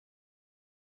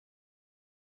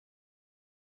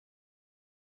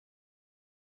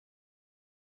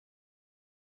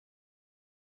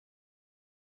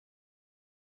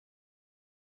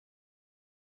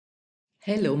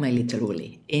Hello my little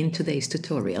woolly. In today's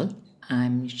tutorial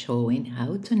I'm showing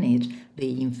how to knit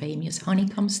the infamous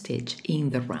honeycomb stitch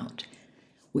in the round.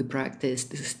 We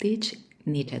practiced the stitch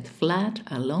knitted flat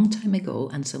a long time ago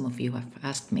and some of you have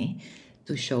asked me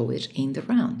to show it in the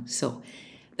round. So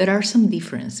there are some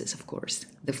differences, of course.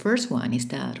 The first one is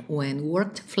that when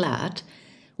worked flat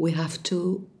we have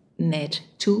to knit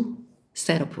two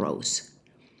setup rows.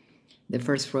 The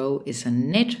first row is a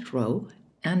knit row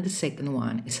and the second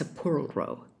one is a purl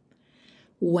row.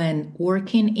 When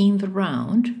working in the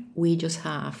round, we just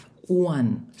have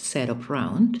one setup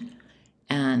round,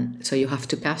 and so you have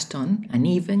to cast on an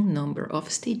even number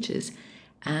of stitches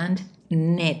and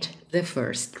knit the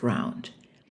first round.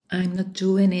 I'm not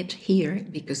doing it here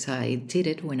because I did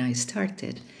it when I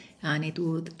started and it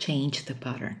would change the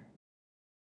pattern.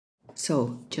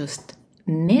 So just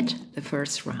knit the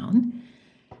first round.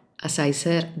 As I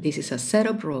said, this is a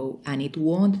setup row and it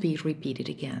won't be repeated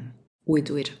again. We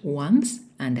do it once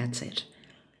and that's it.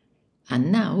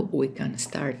 And now we can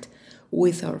start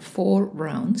with our 4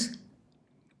 rounds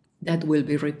that will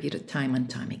be repeated time and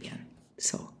time again.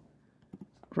 So,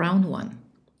 round 1.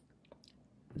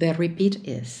 The repeat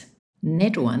is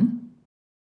knit 1,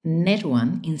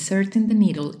 inserting the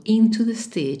needle into the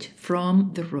stitch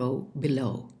from the row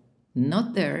below.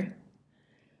 Not there,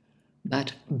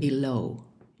 but below.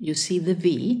 You see the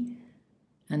V,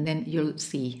 and then you'll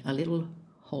see a little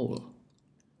hole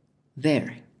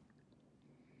there.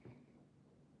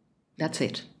 That's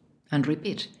it. And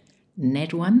repeat.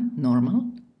 Knit 1, normal.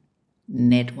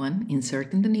 Knit 1,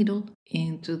 inserting the needle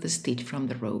into the stitch from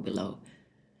the row below.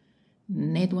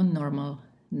 Knit 1, normal.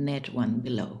 Knit 1,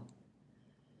 below.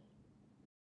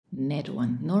 Knit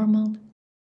 1, normal.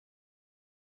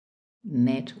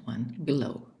 Knit 1,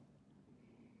 below.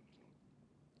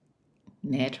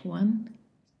 Knit 1,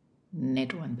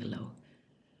 knit 1 below.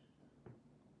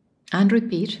 And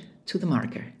repeat to the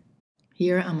marker.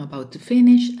 Here I'm about to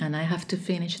finish and I have to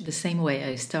finish the same way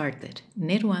I started.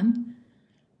 Knit 1,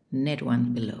 knit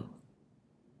 1 below.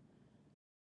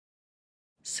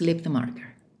 Slip the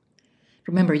marker.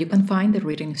 Remember, you can find the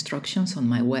written instructions on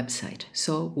my website,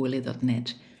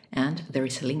 sewwoolly.net, and there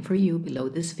is a link for you below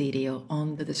this video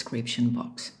on the description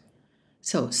box.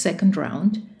 So, second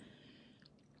round.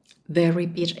 The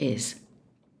repeat is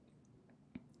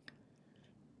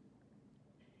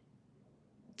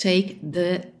take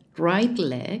the right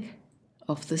leg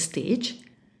of the stitch,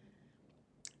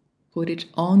 put it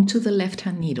onto the left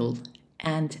hand needle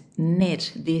and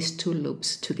knit these 2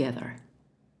 loops together.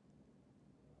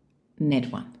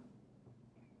 Knit 1.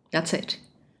 That's it.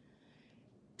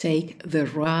 Take the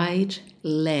right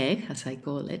leg, as I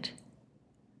call it,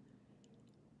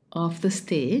 of the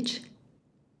stitch,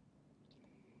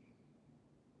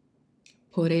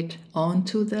 put it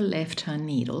onto the left hand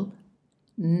needle,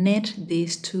 knit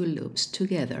these 2 loops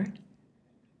together,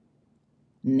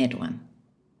 knit 1,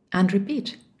 and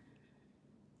repeat.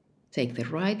 Take the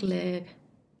right leg,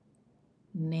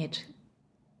 knit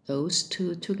those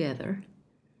 2 together,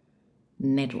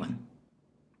 knit 1.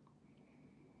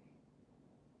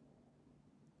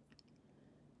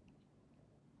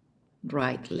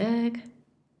 Right leg,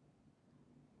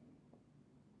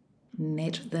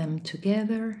 knit them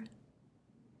together,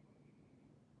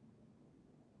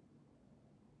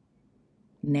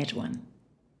 knit 1,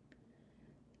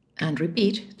 and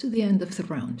repeat to the end of the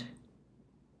round.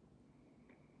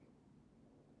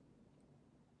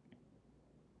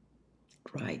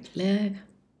 Right leg,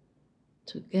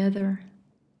 together,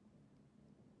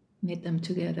 knit them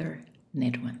together,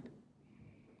 knit 1.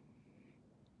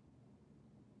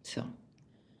 So,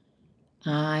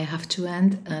 I have to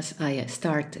end as I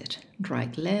started.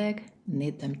 Right leg,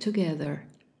 knit them together,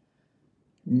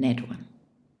 knit 1.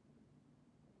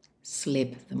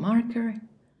 Slip the marker,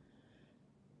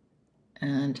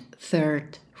 and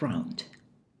third round.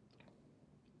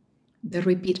 The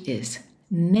repeat is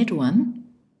knit 1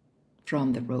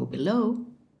 from the row below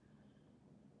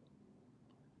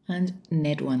and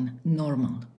knit 1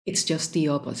 normal. It's just the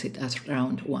opposite as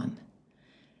round 1.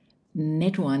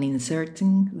 Knit 1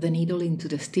 inserting the needle into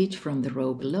the stitch from the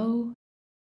row below,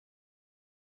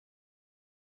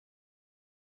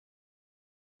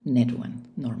 knit 1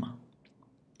 normal.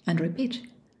 And repeat.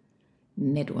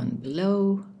 Knit 1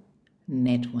 below,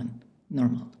 knit 1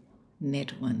 normal.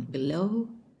 Knit 1 below,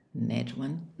 knit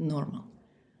 1 normal.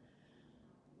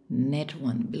 Knit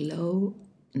 1 below,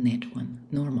 knit 1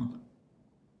 normal.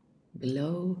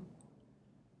 Below,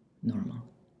 normal.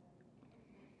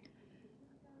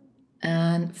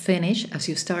 And finish as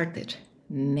you started.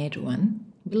 Knit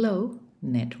 1 below,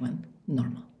 knit 1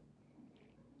 normal.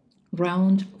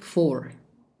 Round 4.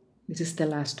 This is the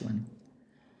last one.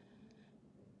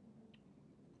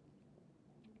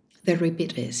 The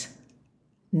repeat is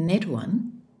knit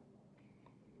 1,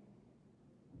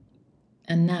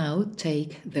 and now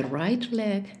take the right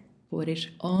leg, put it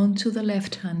onto the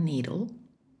left hand needle,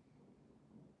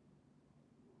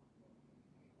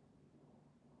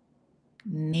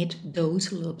 knit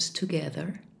those loops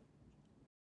together,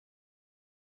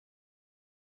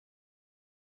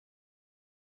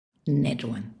 knit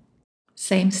 1.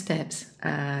 Same steps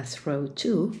as row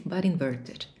 2, but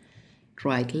inverted.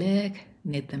 Right leg,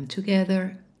 knit them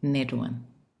together, knit 1.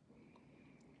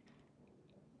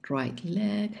 Right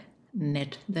leg,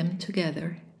 knit them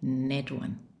together, knit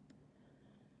 1.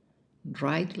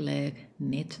 Right leg,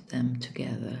 knit them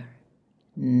together,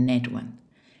 knit 1.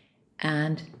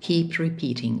 And keep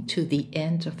repeating to the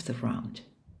end of the round.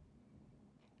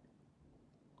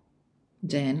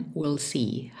 Then we'll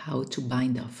see how to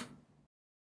bind off.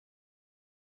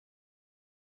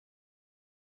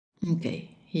 Okay,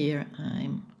 here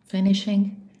I'm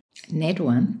finishing. Knit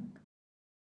 1,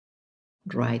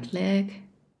 right leg,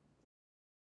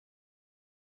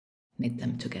 knit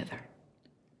them together.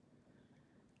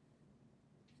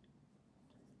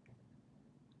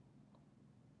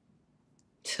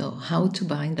 So how to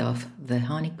bind off the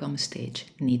honeycomb stitch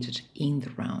knitted in the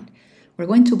round. We're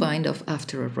going to bind off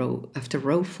after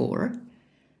row 4,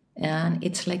 and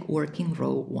it's like working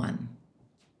row 1.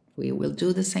 We will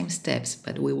do the same steps,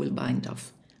 but we will bind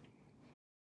off.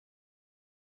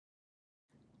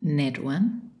 Knit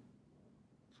 1,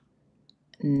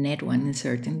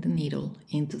 inserting the needle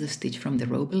into the stitch from the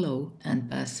row below and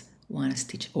pass 1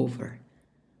 stitch over.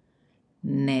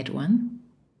 Knit 1,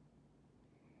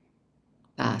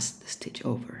 pass the stitch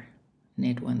over.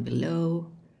 Knit 1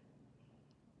 below,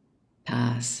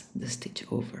 pass the stitch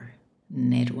over.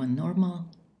 Knit 1 normal,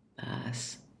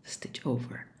 pass the stitch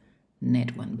over.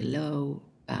 Knit 1 below,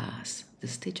 pass the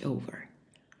stitch over.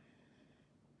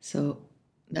 So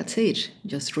that's it,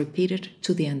 just repeat it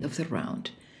to the end of the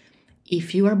round.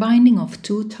 If you are binding off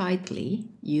too tightly,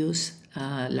 use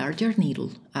a larger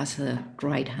needle as a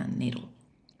right hand needle.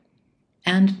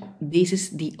 And this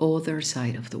is the other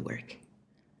side of the work.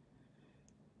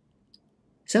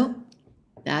 So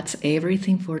that's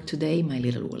everything for today, my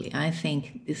little woolly. I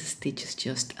think this stitch is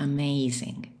just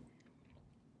amazing.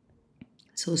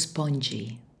 So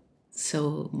spongy,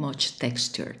 so much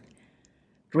texture,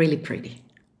 really pretty.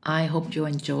 I hope you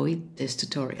enjoyed this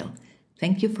tutorial.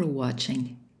 Thank you for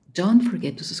watching. Don't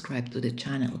forget to subscribe to the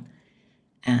channel,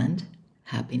 and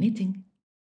happy knitting!